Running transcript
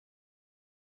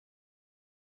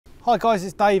Hi guys,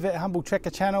 it's Dave at Humble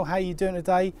Trekker channel. How are you doing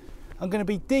today? I'm going to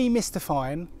be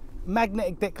demystifying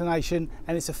magnetic declination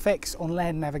and its effects on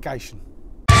land navigation.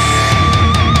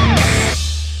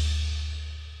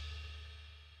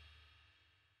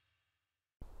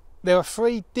 There are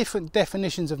three different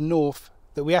definitions of north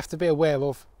that we have to be aware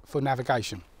of for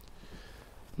navigation.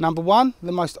 Number one,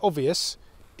 the most obvious,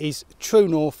 is true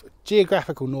north,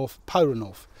 geographical north, polar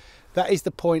north. That is the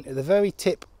point at the very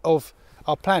tip of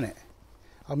our planet.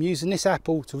 I'm using this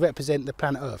apple to represent the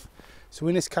planet Earth. So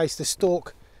in this case, the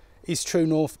stalk is true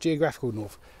north, geographical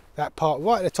north. That part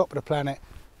right at the top of the planet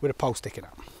with a pole sticking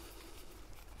up.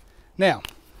 Now,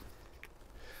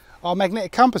 our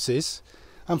magnetic compasses,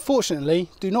 unfortunately,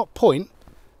 do not point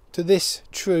to this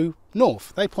true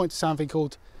north. They point to something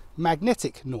called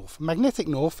magnetic north. Magnetic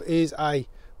north is a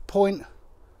point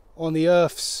on the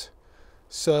Earth's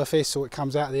surface, or it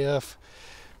comes out of the Earth,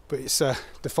 but it's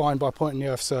defined by a point on the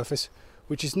Earth's surface,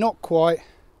 which is not quite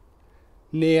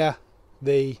near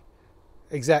the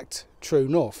exact true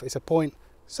north. It's a point,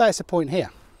 say it's a point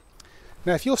here.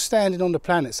 Now if you're standing on the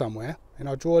planet somewhere, and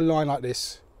I draw a line like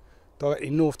this, directly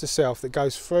north to south, that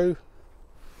goes through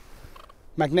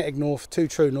magnetic north to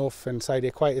true north, and say the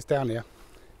equator's down here.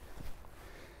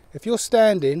 If you're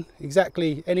standing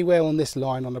exactly anywhere on this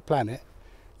line on the planet,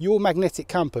 your magnetic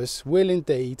compass will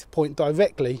indeed point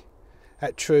directly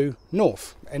at true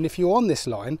north. And if you're on this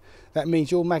line, that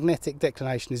means your magnetic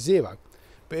declination is 0.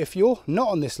 But if you're not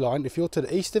on this line, if you're to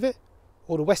the east of it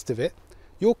or the west of it,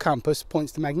 your compass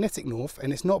points to magnetic north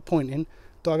and it's not pointing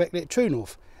directly at true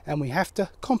north. And we have to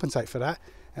compensate for that,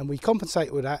 and we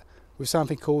compensate with that with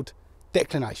something called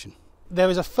declination. There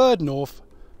is a third north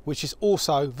which is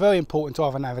also very important to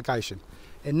our navigation,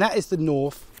 and that is the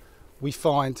north we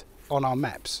find on our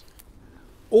maps.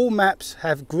 All maps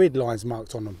have grid lines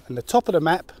marked on them, and the top of the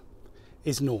map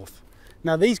is north.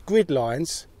 Now these grid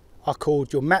lines are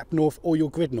called your map north or your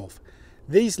grid north.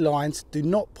 These lines do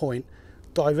not point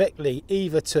directly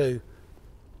either to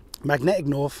magnetic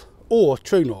north or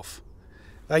true north.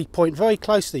 They point very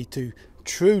closely to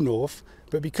true north,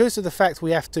 but because of the fact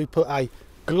we have to put a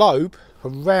globe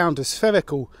around a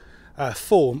spherical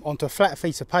form onto a flat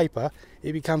piece of paper,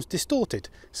 it becomes distorted.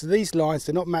 So these lines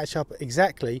do not match up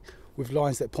exactly with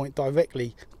lines that point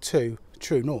directly to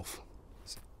true north.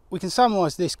 We can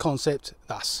summarise this concept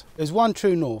thus. There's one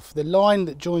true north, the line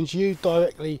that joins you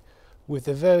directly with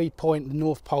the very point, the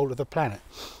north pole of the planet.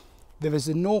 There is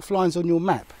the north lines on your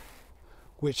map,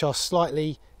 which are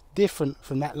slightly different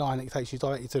from that line that takes you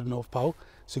directly to the north pole,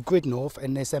 so grid north,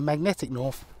 and there's a magnetic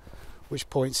north, which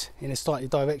points in a slightly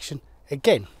direction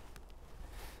again.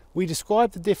 We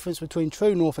describe the difference between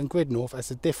true north and grid north as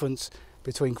the difference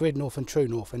between grid north and true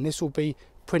north, and this will be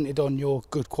printed on your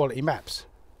good quality maps.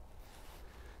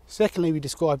 Secondly, we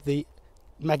describe the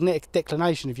magnetic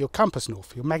declination of your compass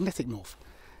north, your magnetic north,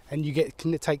 and you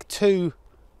can take two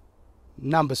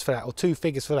numbers for that, or two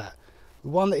figures for that. The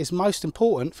one that is most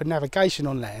important for navigation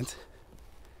on land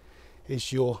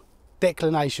is your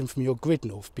declination from your grid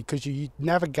north, because you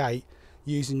navigate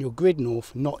using your grid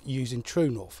north, not using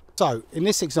true north. So in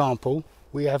this example,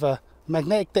 we have a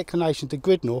magnetic declination to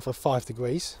grid north of 5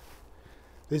 degrees.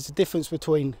 There's a difference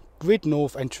between grid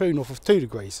north and true north of 2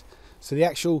 degrees. So the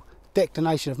actual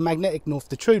declination of magnetic north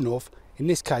to true north in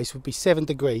this case would be 7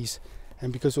 degrees,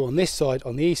 and because we're on this side,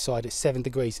 on the east side, it's 7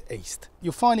 degrees east.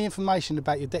 You'll find the information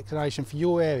about your declination for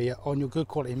your area on your good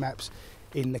quality maps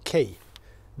in the key.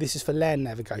 This is for land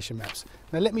navigation maps.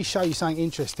 Now let me show you something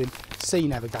interesting, sea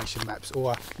navigation maps,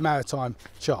 or a maritime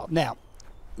chart. Now,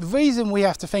 the reason we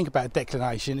have to think about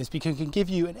declination is because it can give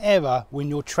you an error when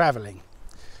you're traveling.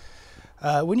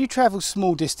 When you travel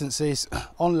small distances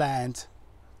on land,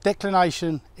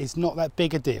 declination is not that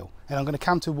big a deal, and I'm going to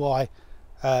come to why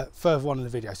further on in the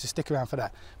video, so stick around for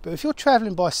that. But if you're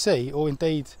traveling by sea, or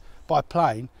indeed by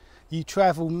plane, you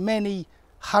travel many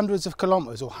hundreds of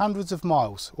kilometers or hundreds of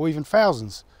miles or even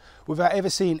thousands without ever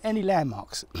seeing any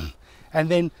landmarks. And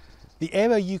then the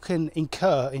error you can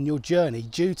incur in your journey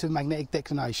due to magnetic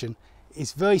declination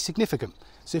is very significant.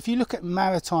 So if you look at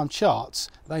maritime charts,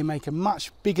 they make a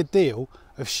much bigger deal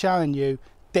of showing you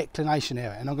declination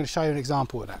error, and I'm going to show you an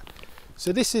example of that.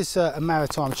 So this is a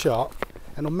maritime chart,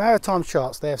 and on maritime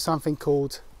charts they have something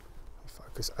called,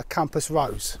 focus, a compass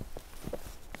rose,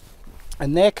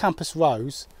 and their compass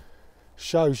rose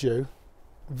shows you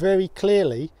very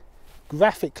clearly,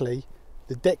 graphically,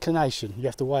 the declination you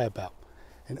have to worry about,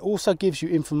 and also gives you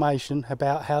information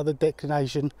about how the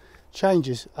declination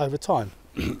changes over time.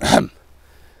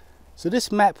 So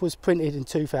this map was printed in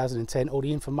 2010, or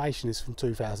the information is from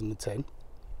 2010,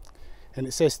 and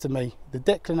it says to me the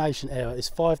declination error is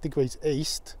 5 degrees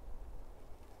east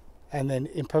and then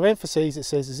in parentheses it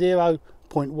says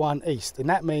 0.1 east, and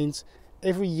that means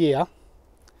every year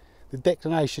the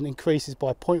declination increases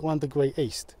by 0.1 degree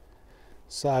east.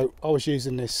 So I was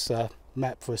using this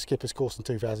map for a skipper's course in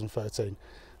 2013,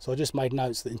 so I just made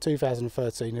notes that in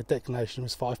 2013 the declination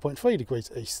was 5.3 degrees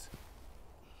east.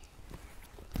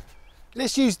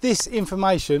 Let's use this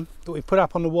information that we put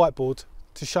up on the whiteboard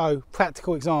to show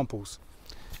practical examples.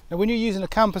 Now, when you're using a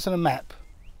compass and a map,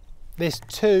 there's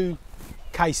two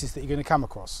cases that you're going to come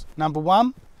across. Number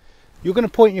one, you're going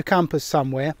to point your compass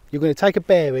somewhere, you're going to take a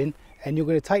bearing, and you're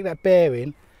going to take that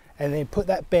bearing and then put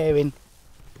that bearing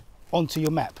onto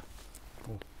your map,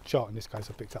 or chart in this case.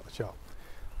 I picked up the chart.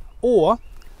 Or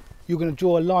you're going to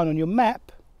draw a line on your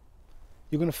map,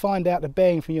 you're going to find out the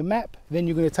bearing from your map, then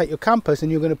you're going to take your compass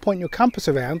and you're going to point your compass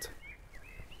around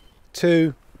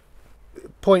to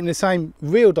point in the same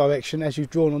real direction as you've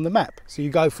drawn on the map. So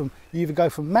you either go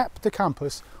from map to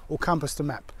compass or compass to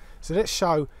map. So let's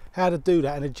show how to do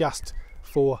that and adjust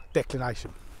for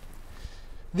declination.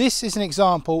 This is an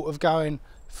example of going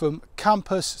from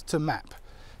compass to map.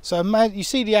 So you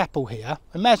see the apple here.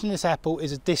 Imagine this apple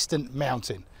is a distant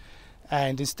mountain,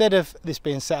 and instead of this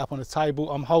being set up on a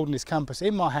table, I'm holding this compass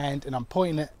in my hand and I'm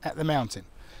pointing it at the mountain.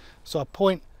 So I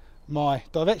point my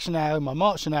direction arrow, my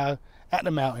marching arrow at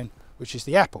the mountain, which is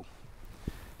the apple.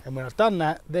 And when I've done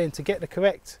that, then to get the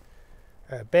correct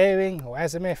bearing or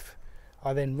azimuth,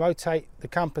 I then rotate the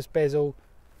compass bezel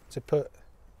to put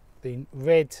the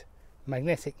red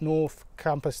magnetic north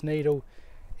compass needle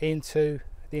into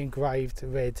the engraved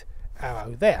red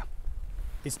arrow there.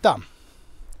 It's done.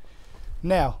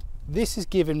 Now, this has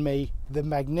given me the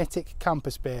magnetic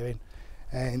compass bearing,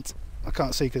 and I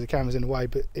can't see because the camera's in the way,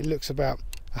 but it looks about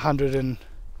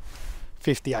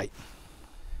 158.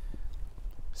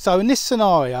 So in this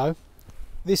scenario,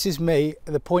 this is me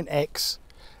at the point X,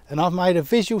 and I've made a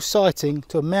visual sighting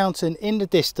to a mountain in the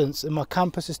distance, and my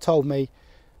compass has told me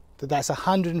that that's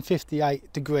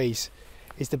 158 degrees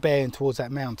is the bearing towards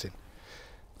that mountain.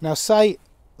 Now, say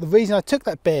the reason I took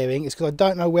that bearing is because I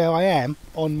don't know where I am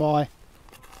on my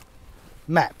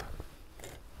map,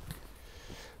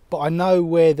 but I know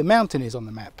where the mountain is on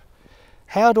the map.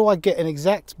 How do I get an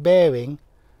exact bearing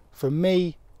from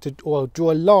me to, or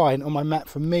draw a line on my map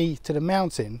from me to the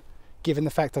mountain, given the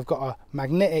fact I've got a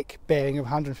magnetic bearing of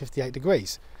 158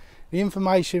 degrees? The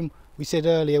information we said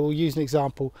earlier, we'll use an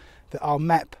example that our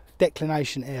map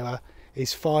declination error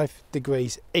is 5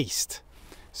 degrees east.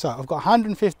 So I've got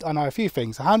 150, I know a few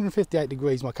things. 158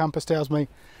 degrees my compass tells me,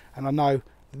 and I know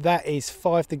that is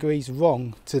 5 degrees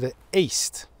wrong to the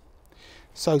east.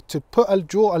 So to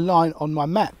draw a line on my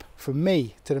map from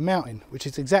me to the mountain, which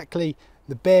is exactly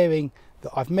the bearing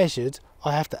that I've measured,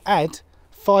 I have to add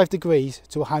 5 degrees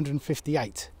to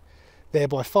 158.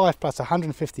 Thereby 5 plus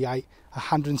 158,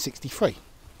 163.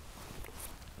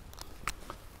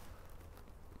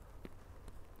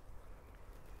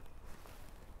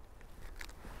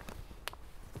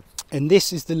 And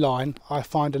this is the line. I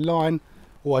find a line,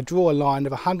 or I draw a line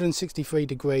of 163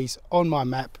 degrees on my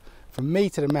map from me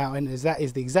to the mountain, as that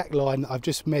is the exact line that I've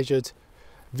just measured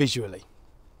visually.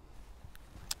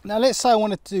 Now let's say I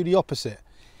wanted to do the opposite.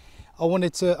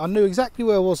 I knew exactly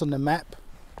where I was on the map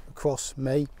across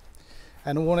me,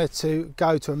 and I wanted to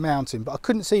go to a mountain, but I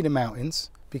couldn't see the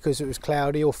mountains because it was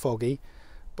cloudy or foggy,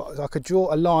 but I could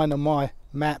draw a line on my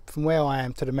map from where I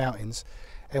am to the mountains,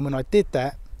 and when I did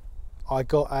that, I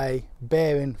got a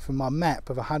bearing from my map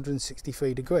of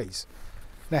 163 degrees.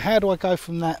 Now, how do I go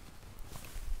from that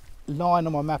line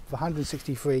on my map of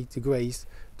 163 degrees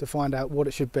to find out what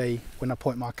it should be when I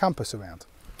point my compass around?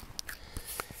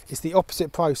 It's the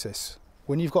opposite process.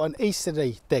 When you've got an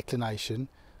easterly declination,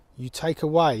 you take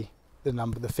away the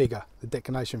number, the figure, the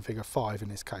declination figure 5 in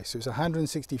this case. So it's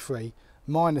 163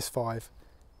 minus 5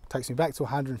 takes me back to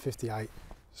 158.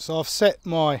 So I've set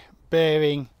my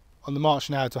bearing on the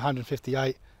marching arrow to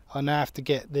 158. I now have to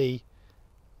get the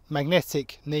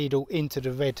magnetic needle into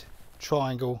the red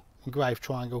triangle, engraved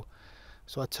triangle.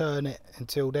 So I turn it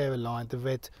until they're aligned. The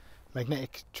red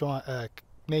magnetic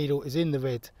needle is in the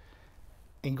red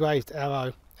engraved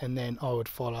arrow, and then I would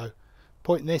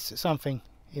point this at something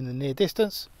in the near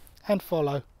distance and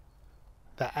follow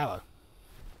that arrow.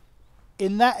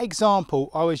 In that example,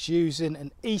 I was using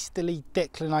an easterly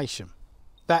declination.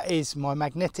 That is, my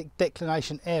magnetic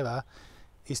declination error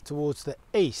is towards the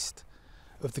east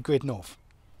of the grid north.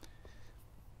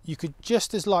 You could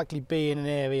just as likely be in an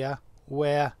area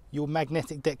where your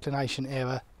magnetic declination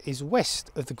error is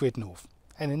west of the grid north.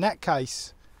 And in that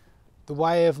case, the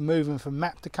way of moving from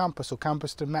map to compass or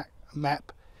compass to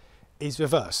map is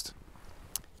reversed.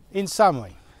 In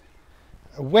summary,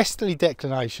 a westerly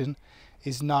declination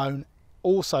is known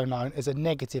also known as a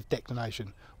negative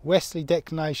declination. Westerly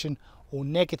declination or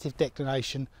negative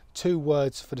declination, two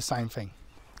words for the same thing.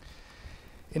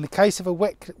 In the case of a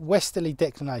westerly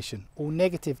declination or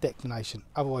negative declination,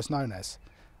 otherwise known as,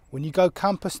 when you go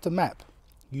compass to map,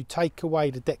 you take away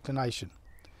the declination.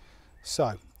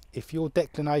 So if your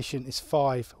declination is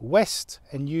 5 west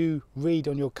and you read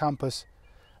on your compass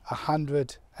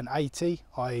 180,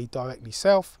 i.e. directly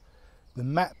south,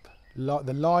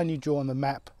 the line you draw on the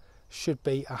map should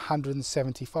be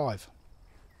 175.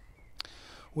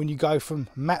 When you go from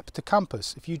map to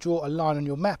compass, if you draw a line on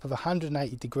your map of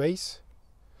 180 degrees,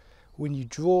 when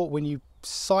you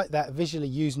sight that visually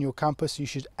using your compass, you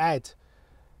should add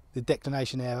the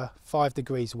declination error 5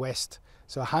 degrees west,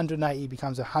 so 180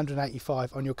 becomes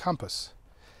 185 on your compass.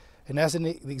 And as an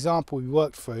example we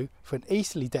worked through, for an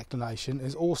easterly declination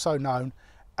is also known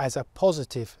as a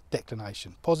positive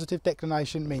declination. Positive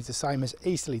declination means the same as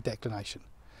easterly declination.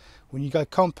 When you go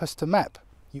compass to map,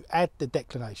 you add the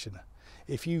declination.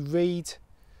 If you read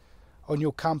on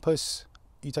your compass,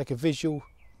 you take a visual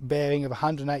bearing of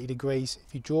 180 degrees.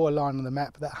 If you draw a line on the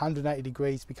map, that 180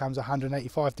 degrees becomes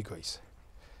 185 degrees.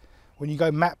 When you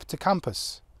go map to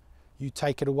compass, you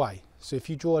take it away. So if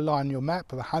you draw a line on your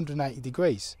map of 180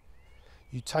 degrees,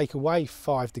 you take away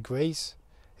 5 degrees,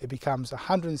 it becomes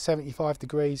 175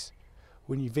 degrees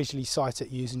when you visually sight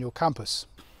it using your compass.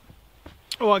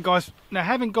 Alright guys, now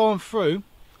having gone through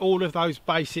all of those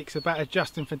basics about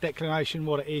adjusting for declination,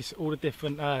 what it is, all the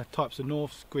different types of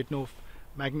norths, grid north,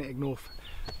 magnetic north,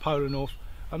 polar north,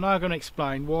 I'm now going to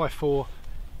explain why for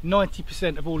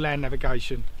 90% of all land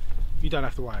navigation you don't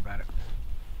have to worry about it.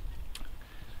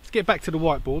 Let's get back to the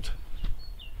whiteboard.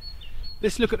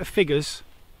 Let's look at the figures,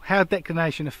 how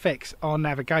declination affects our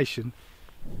navigation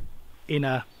in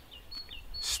a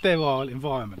sterile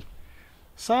environment.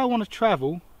 So I want to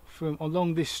travel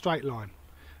along this straight line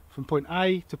from point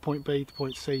A to point B to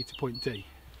point C to point D.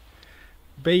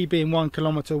 B being 1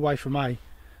 kilometre away from A,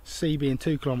 C being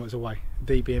 2 kilometres away,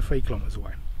 D being 3 kilometres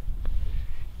away.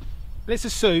 Let's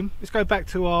assume, let's go back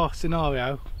to our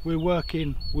scenario, we're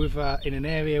working with in an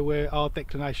area where our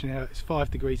declination error is 5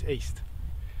 degrees east.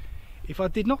 If I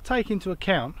did not take into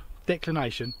account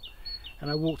declination and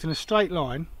I walked in a straight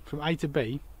line from A to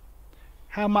B,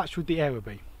 how much would the error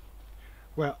be?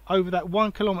 Well, over that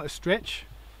 1 kilometre stretch,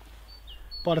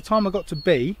 by the time I got to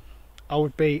B, I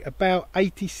would be about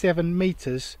 87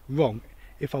 metres wrong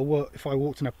if I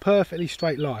walked in a perfectly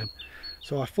straight line.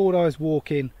 So I thought I was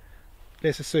walking,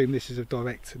 let's assume this is a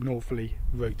direct northerly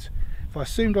route. If I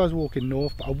assumed I was walking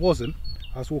north, but I wasn't,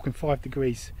 I was walking 5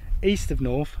 degrees east of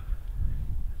north,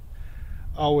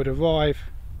 I would arrive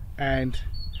and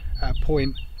at a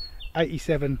point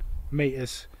 87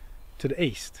 metres to the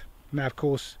east. Now of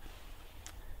course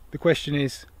the question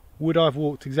is, would I have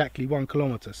walked exactly 1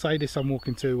 kilometre? Say this, I'm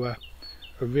walking to a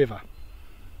river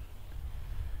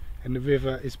and the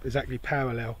river is exactly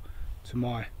parallel to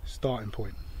my starting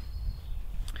point.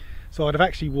 So I'd have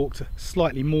actually walked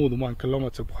slightly more than 1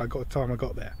 kilometre by the time I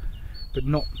got there, but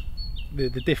not, the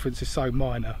difference is so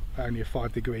minor, only a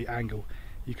 5 degree angle,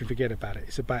 you can forget about it.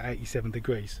 It's about 87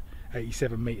 degrees,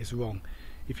 87 metres wrong.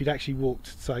 If you'd actually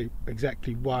walked, say,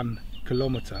 exactly 1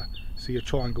 kilometre, so your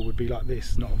triangle would be like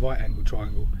this, not a right angle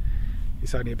triangle,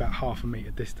 it's only about half a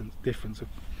metre difference.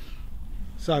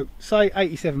 So say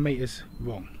 87 metres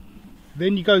wrong.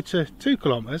 Then you go to 2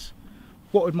 kilometres,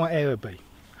 what would my error be?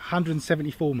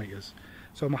 174 metres.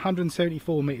 So I'm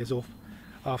 174 metres off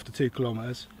after 2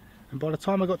 kilometres, and by the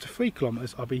time I got to 3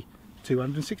 kilometres I'll be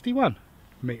 261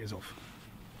 metres off.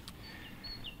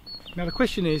 Now the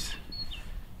question is,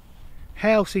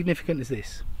 how significant is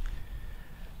this?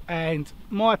 And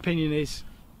my opinion is,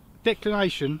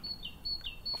 declination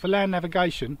for land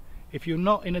navigation, if you're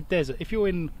not in a desert, if you're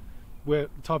in where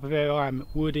the type of area I am,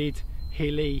 wooded,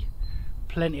 hilly,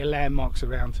 plenty of landmarks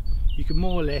around, you can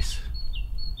more or less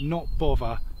not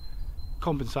bother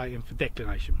compensating for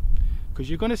declination, because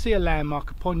you're going to see a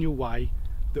landmark upon your way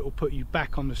that will put you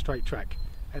back on the straight track.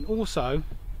 And also,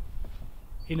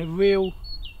 in a real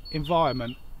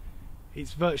environment,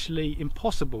 it's virtually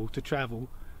impossible to travel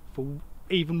for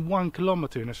even 1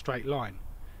 kilometre in a straight line.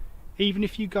 Even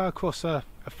if you go across a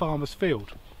farmer's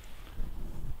field,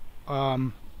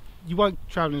 you won't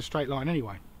travel in a straight line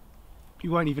anyway. You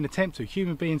won't even attempt to.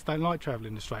 Human beings don't like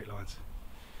travelling in straight lines.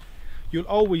 You'll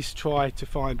always try to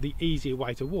find the easier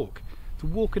way to walk. To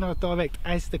walk in a direct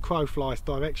as the crow flies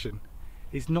direction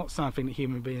is not something that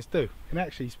human beings do. And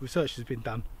actually research has been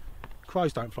done,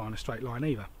 crows don't fly in a straight line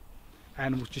either.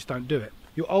 Animals just don't do it.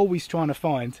 You're always trying to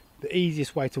find the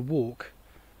easiest way to walk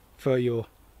for your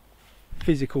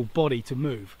physical body to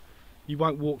move. You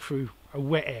won't walk through a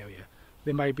wet area.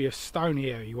 there may be a stony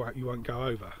area you won't go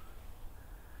over.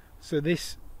 So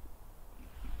this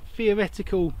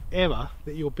theoretical error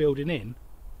that you're building in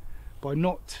by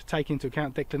not taking into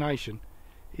account declination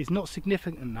is not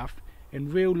significant enough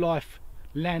in real life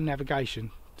land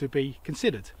navigation to be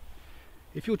considered.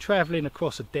 If you're travelling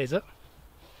across a desert,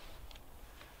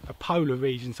 a polar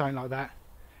region, something like that,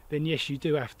 then yes, you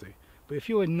do have to. But if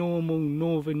you're in normal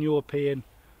northern European,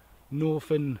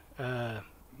 North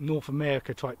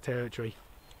America type territory,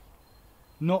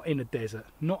 not in a desert,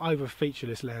 not over a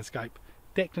featureless landscape,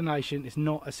 declination is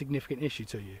not a significant issue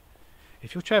to you.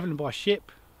 If you're travelling by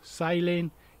ship,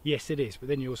 sailing, yes it is, but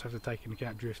then you also have to take into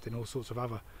account drift and all sorts of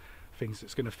other things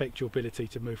that's going to affect your ability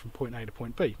to move from point A to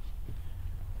point B.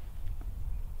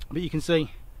 But you can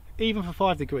see, even for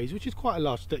 5 degrees, which is quite a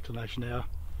large declination error,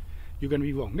 you're going to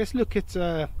be wrong. Let's look at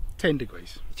 10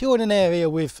 degrees. If you're in an area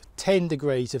with 10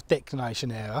 degrees of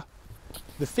declination error,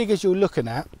 the figures you're looking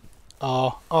at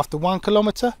are, after 1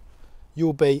 kilometre,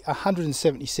 you'll be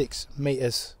 176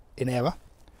 metres in error.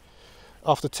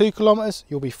 After 2 kilometres,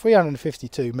 you'll be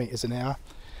 352 metres in error.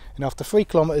 And after 3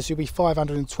 kilometres, you'll be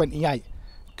 528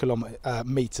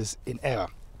 metres in error.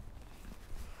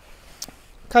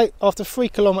 Okay, after 3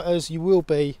 kilometres, you will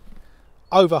be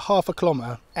over half a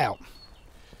kilometre out.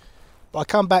 But I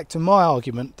come back to my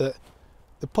argument that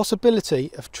the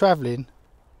possibility of travelling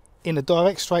in a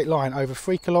direct straight line over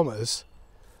 3 kilometres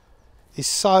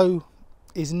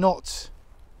is not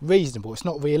reasonable, it's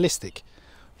not realistic.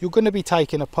 You're going to be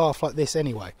taking a path like this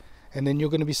anyway, and then you're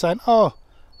going to be saying, oh,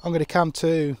 I'm going to come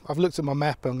to, I've looked at my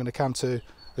map, I'm going to come to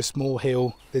a small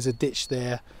hill, there's a ditch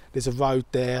there, there's a road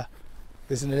there,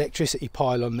 there's an electricity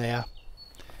pylon there.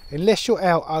 Unless you're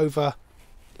out over,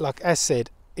 like as said,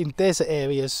 in desert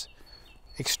areas,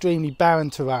 extremely barren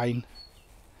terrain,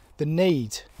 the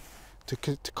need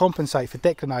to compensate for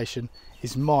declination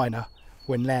is minor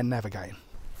when land navigating.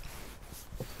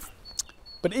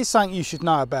 But it is something you should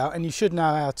know about, and you should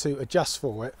know how to adjust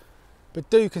for it. But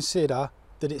do consider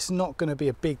that it's not going to be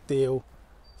a big deal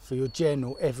for your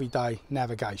general everyday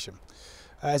navigation.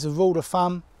 As a rule of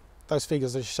thumb, those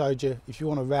figures I showed you, if you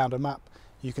want to round them up,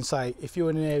 you can say if you're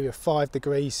in an area of 5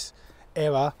 degrees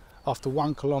error, after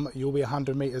 1 kilometre you'll be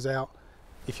 100 metres out.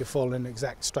 If you're following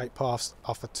exact straight paths,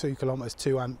 after 2 kilometres,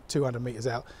 200 metres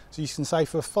out. So you can say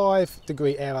for a 5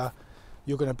 degree error,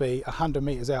 you're going to be 100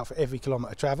 metres out for every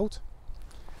kilometre travelled.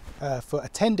 For a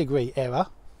 10 degree error,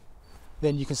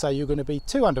 then you can say you're going to be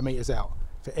 200 metres out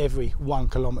for every 1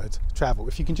 kilometre travel.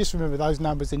 If you can just remember those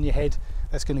numbers in your head,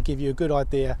 that's going to give you a good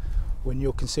idea when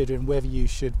you're considering whether you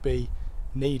should be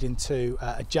needing to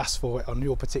adjust for it on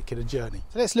your particular journey.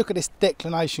 So let's look at this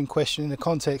declination question in the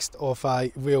context of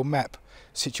a real map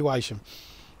situation.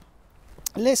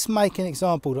 Let's make an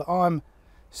example that I'm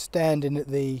standing at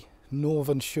the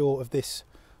northern shore of this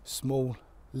small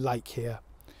lake here,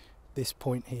 this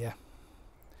point here,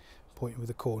 pointing with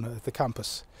the corner of the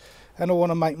compass, and I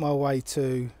want to make my way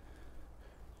to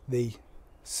the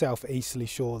southeasterly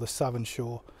shore, the southern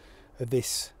shore of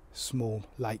this small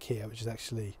lake here, which is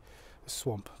actually a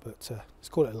swamp, but let's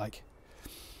call it a lake.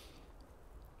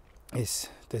 It's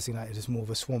designated as more of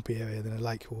a swampy area than a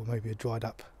lake, or maybe a dried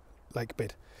up lake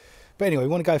bed. But anyway, we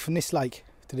want to go from this lake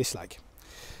to this lake,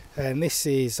 and this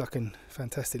is,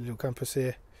 fantastic little compass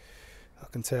here, I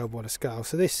can tell by the scale.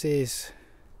 So this is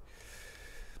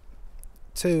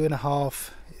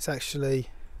 2.5, it's actually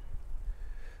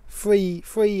 3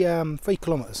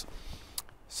 kilometres.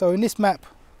 So in this map,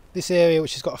 this area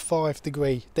which has got a 5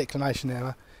 degree declination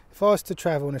error, if I was to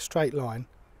travel in a straight line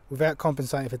without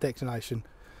compensating for declination,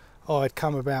 I'd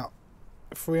come about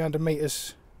 300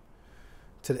 metres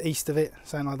to the east of it,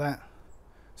 something like that.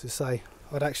 So say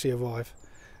I'd actually arrive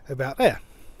about there,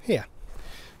 here,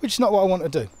 which is not what I want to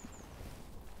do.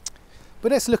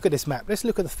 But let's look at this map, let's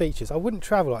look at the features. I wouldn't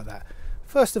travel like that.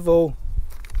 First of all,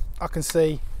 I can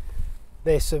see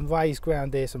there's some raised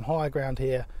ground here, some high ground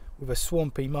here, with a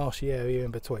swampy, marshy area in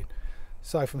between.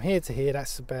 So from here to here,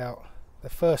 that's about the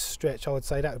first stretch. I would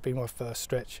say that would be my first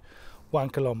stretch, 1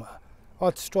 kilometre.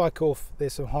 I'd strike off,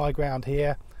 there's some high ground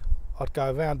here. I'd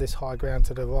go around this high ground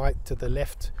to the right, to the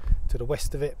left, to the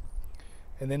west of it,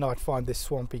 and then I'd find this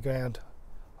swampy ground.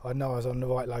 I know I was on the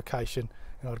right location,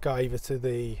 and I'd go either to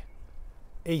the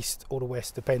east or the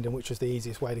west, depending which was the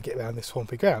easiest way to get around this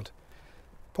swampy ground.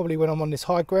 Probably when I'm on this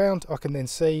high ground, I can then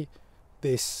see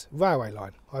this railway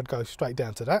line. I'd go straight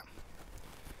down to that,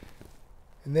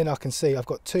 and then I can see I've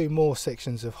got 2 more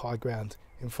sections of high ground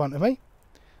in front of me.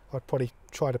 I'd probably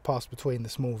try to pass between the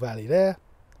small valley there,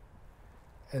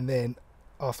 and then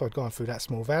after I'd gone through that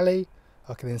small valley,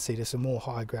 I can then see there's some more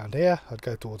high ground here. I'd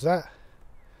go towards that.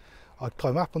 I'd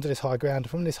climb up onto this high ground.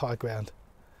 From this high ground,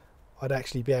 I'd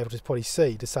actually be able to probably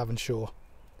see the southern shore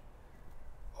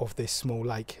of this small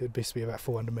lake. It would be about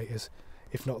 400 metres.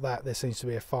 If not that, there seems to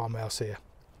be a farmhouse here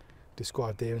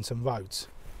described here and some roads.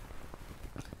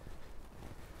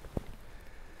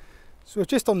 So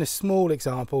just on this small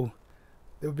example,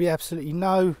 there would be absolutely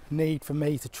no need for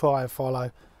me to try and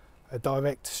follow a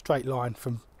direct straight line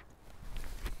from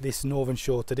this northern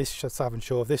shore to this southern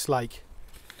shore of this lake.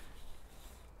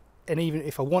 And even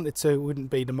if I wanted to, it wouldn't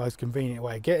be the most convenient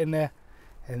way of getting there,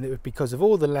 and it would, because of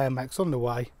all the landmarks on the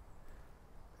way,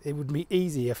 it would be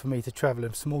easier for me to travel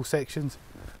in small sections,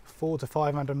 400 to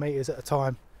 500 metres at a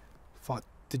time,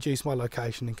 deduce my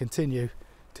location and continue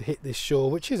to hit this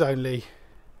shore, which is only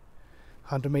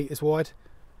 100 metres wide.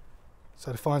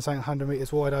 So to find something 100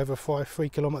 metres wide over a 3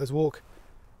 kilometres walk,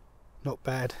 not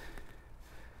bad.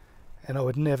 And I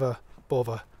would never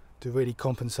bother to really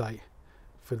compensate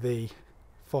for the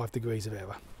 5 degrees of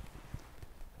error.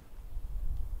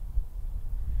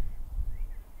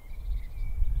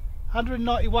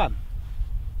 $191.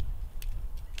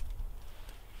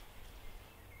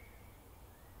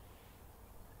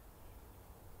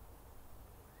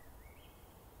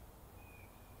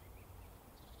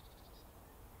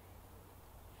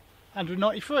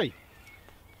 $193.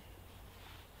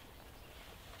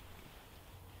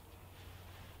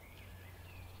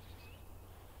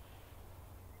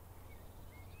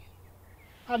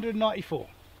 $194.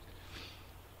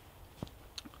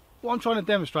 What I'm trying to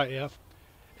demonstrate here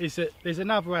is that there's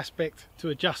another aspect to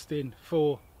adjusting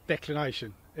for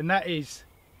declination, and that is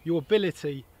your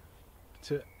ability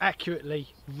to accurately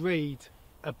read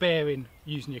a bearing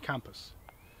using your compass.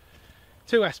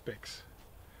 Two aspects.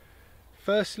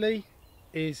 Firstly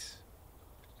is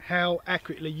how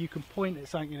accurately you can point at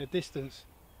something in a distance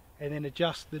and then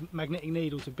adjust the magnetic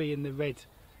needle to be in the red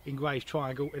engraved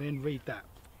triangle and then read that.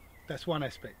 That's one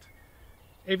aspect.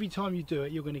 Every time you do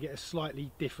it, you're going to get a slightly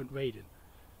different reading.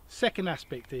 Second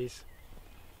aspect is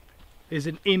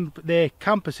their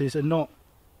compasses are not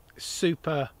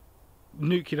super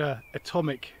nuclear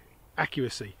atomic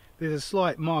accuracy. There's a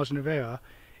slight margin of error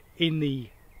in the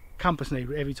compass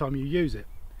needle every time you use it.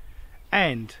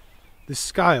 And the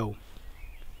scale,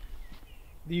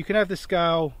 you can have the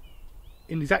scale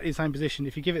in exactly the same position.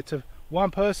 If you give it to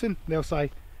one person, they'll say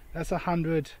that's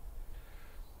 100,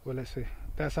 well, let's see,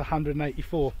 that's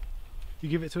 184. You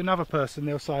give it to another person,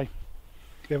 they'll say,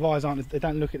 their eyes aren't, they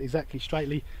don't look at it exactly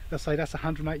straightly, they'll say that's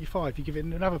 185. You give it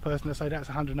to another person, they'll say that's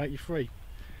 183.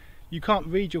 You can't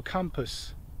read your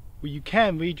compass, well, you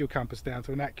can read your compass down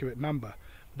to an accurate number,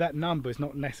 but that number is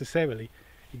not necessarily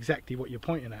exactly what you're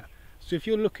pointing at. So if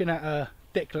you're looking at a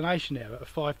declination error of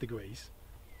 5 degrees,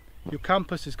 your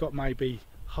compass has got maybe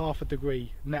half a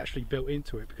degree naturally built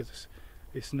into it, because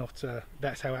it's not,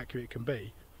 that's how accurate it can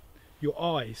be. Your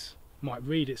eyes might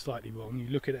read it slightly wrong, you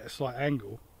look at it at a slight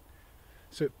angle,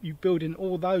 so you build in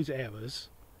all those errors,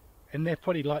 and they're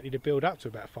probably likely to build up to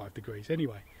about 5 degrees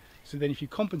anyway. So then if you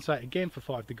compensate again for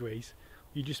 5 degrees,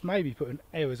 you just maybe putting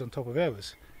errors on top of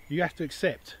errors. You have to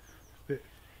accept that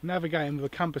navigating with a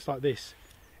compass like this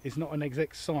is not an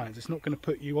exact science. It's not going to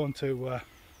put you onto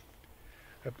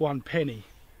at 1 penny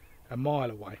a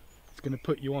mile away. It's going to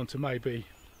put you onto maybe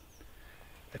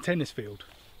a tennis field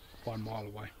 1 mile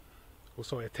away, or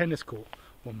sorry, a tennis court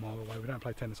 1 mile away. We don't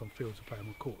play tennis on fields, we play them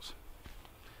on courts.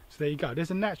 So there you go.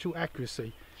 There's a natural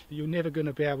accuracy that you're never going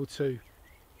to be able to.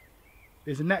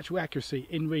 There's a natural accuracy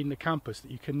in reading the compass that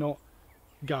you cannot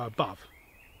go above.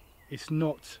 It's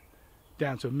not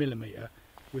down to a millimetre.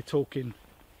 We're talking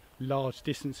large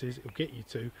distances it'll get you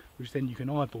to, which then you can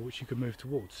eyeball, which you can move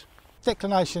towards.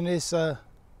 Declination is a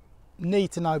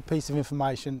need to know piece of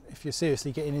information if you're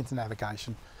seriously getting into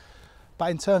navigation,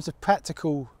 but in terms of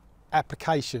practical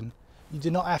application, you do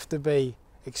not have to be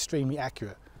extremely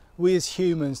accurate. We as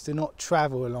humans do not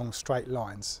travel along straight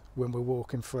lines when we're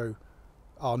walking through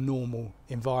our normal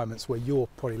environments where you're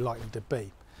probably likely to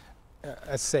be.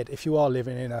 As said, if you are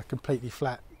living in a completely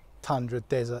flat tundra,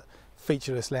 desert,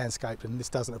 featureless landscape, and this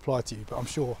doesn't apply to you, but I'm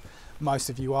sure most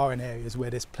of you are in areas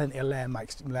where there's plenty of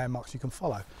landmarks you can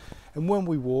follow. And when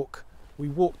we walk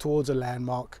towards a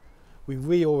landmark, we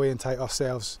reorientate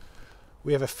ourselves,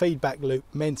 we have a feedback loop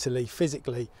mentally,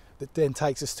 physically, that then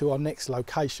takes us to our next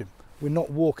location. We're not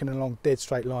walking along dead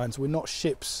straight lines, we're not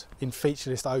ships in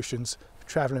featureless oceans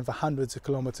travelling for hundreds of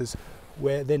kilometres,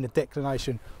 where then the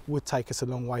declination would take us a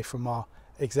long way from our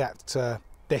exact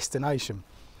destination.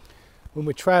 When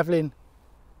we're travelling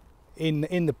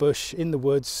in the bush, in the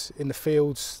woods, in the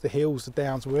fields, the hills, the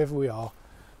downs, wherever we are,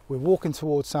 we're walking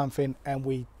towards something, and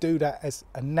we do that as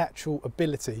a natural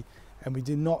ability, and we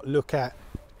do not look at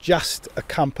just a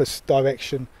compass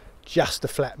direction, just a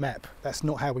flat map. That's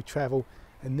not how we travel,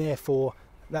 and therefore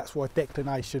that's why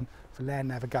declination for land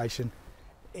navigation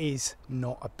is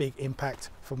not a big impact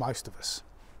for most of us.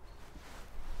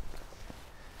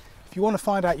 If you want to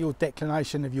find out your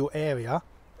declination of your area,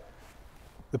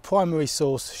 the primary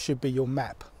source should be your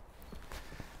map.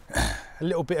 A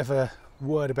little bit of a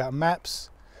word about maps.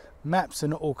 Maps are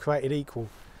not all created equal,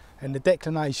 and the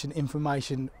declination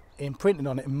information imprinted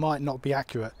on it might not be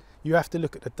accurate. You have to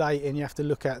look at the date, and you have to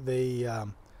look at the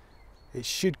it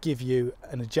should give you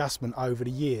an adjustment over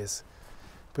the years,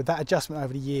 but that adjustment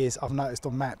over the years, I've noticed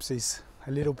on maps, is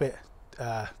a little bit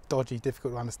dodgy,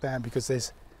 difficult to understand, because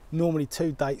there's normally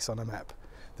two dates on a map.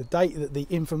 The date that the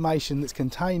information that's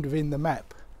contained within the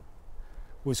map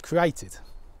was created.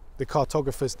 The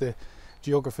cartographers, the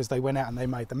geographers, they went out and they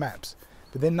made the maps,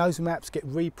 but then those maps get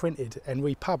reprinted and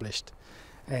republished,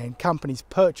 and companies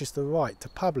purchase the right to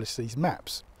publish these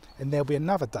maps, and there'll be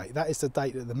another date. That is the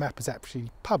date that the map is actually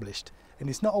published, and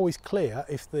it's not always clear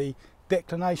if the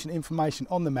declination information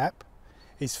on the map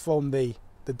is from the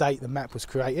date the map was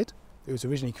created, it was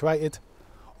originally created,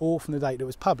 or from the date it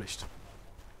was published.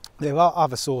 There are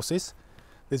other sources.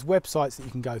 There's websites that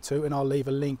you can go to, and I'll leave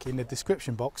a link in the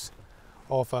description box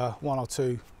of one or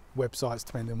two websites,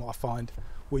 depending on what I find,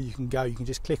 where you can go. You can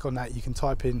just click on that, you can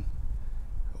type in,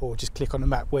 or just click on the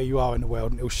map where you are in the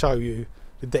world, and it'll show you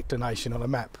the declination on a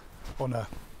map, on a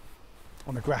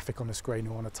graphic on the screen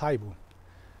or on a table.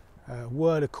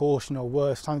 Word of caution,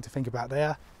 or something to think about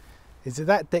there, is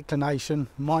that declination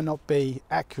might not be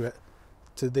accurate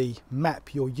to the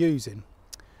map you're using,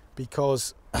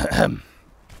 because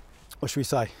what should we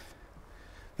say,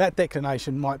 that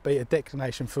declination might be a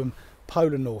declination from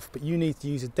polar north, but you need to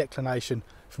use a declination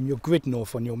from your grid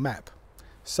north on your map.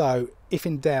 So if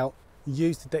in doubt,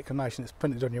 use the declination that's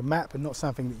printed on your map and not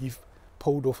something that you've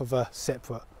pulled off of a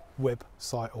separate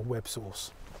website or web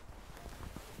source.